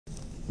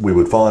we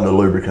would find a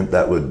lubricant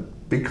that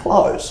would be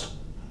close,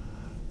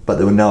 but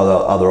there were no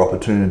other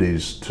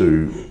opportunities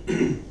to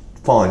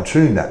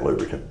fine-tune that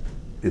lubricant.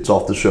 It's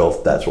off the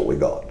shelf, that's what we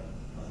got.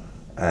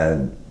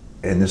 And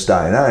in this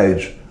day and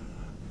age,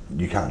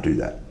 you can't do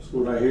that. So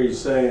what I hear you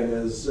saying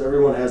is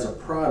everyone has a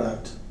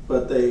product,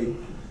 but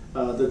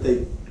that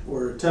they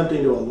were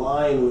attempting to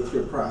align with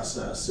your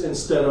process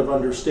instead of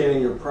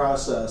understanding your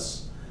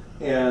process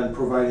and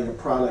providing a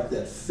product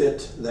that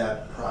fit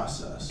that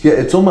process. Yeah,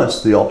 it's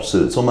almost the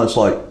opposite. It's almost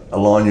like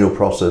align your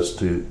process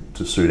to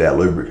suit our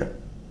lubricant,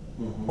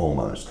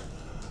 almost.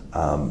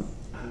 And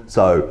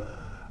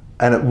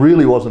it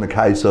really wasn't a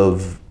case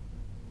of,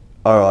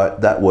 all right,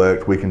 that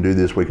worked, we can do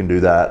this, we can do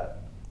that,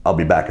 I'll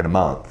be back in a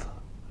month.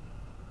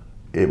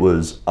 It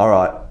was, all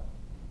right,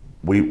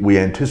 we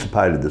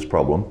anticipated this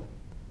problem,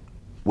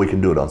 we can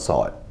do it on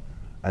site.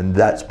 And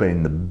that's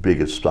been the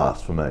biggest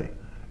plus for me,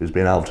 is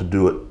being able to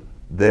do it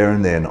there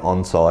and then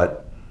on site.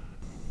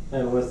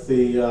 And with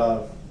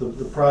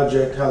the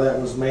project, how that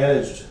was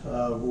managed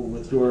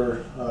with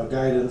your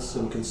guidance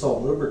and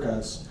Consult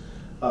Lubricants,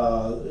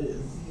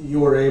 you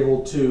were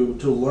able to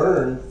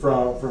learn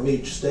from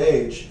each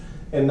stage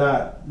and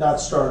not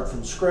start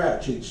from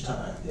scratch each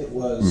time. It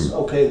was,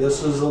 okay,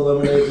 this is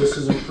eliminated, this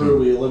is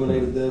improved, we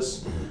eliminated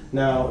this.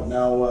 Now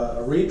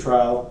a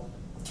retrial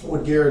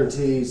would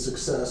guarantee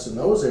success in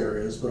those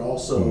areas, but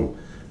also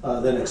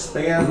then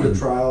expand the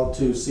trial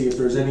to see if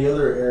there's any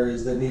other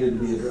areas that needed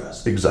to be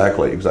addressed.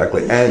 Exactly.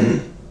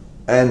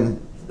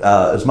 And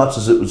as much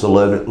as it was a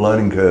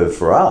learning curve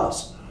for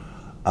us,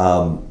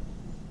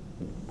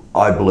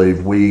 I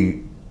believe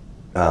we,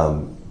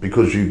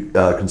 because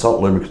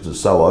Consult Lubricants is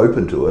so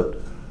open to it,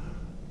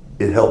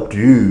 it helped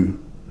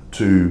you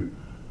to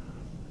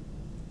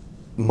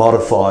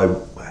modify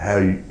how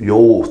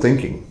you're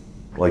thinking.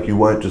 Like, you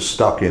weren't just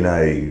stuck in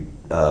a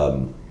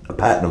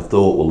pattern of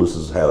thought, well, this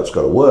is how it's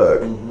got to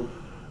work. You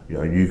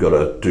know, you got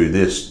to do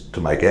this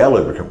to make our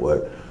lubricant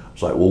work.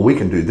 It's like, well, we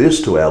can do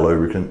this to our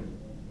lubricant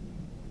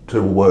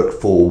to work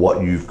for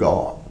what you've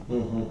got,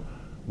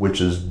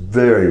 which is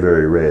very,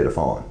 very rare to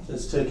find.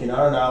 It's taking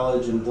our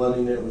knowledge and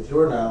blending it with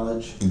your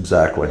knowledge.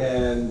 Exactly.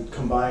 And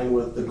combined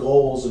with the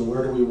goals and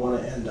where do we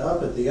want to end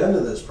up at the end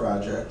of this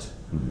project.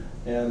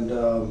 And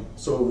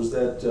so it was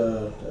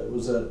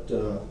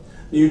that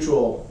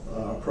mutual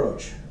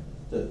approach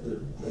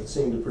that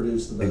seemed to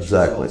produce the best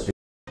results.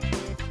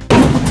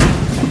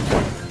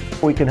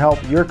 We can help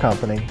your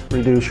company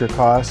reduce your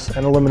costs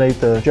and eliminate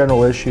the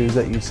general issues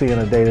that you see on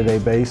a day-to-day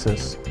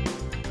basis.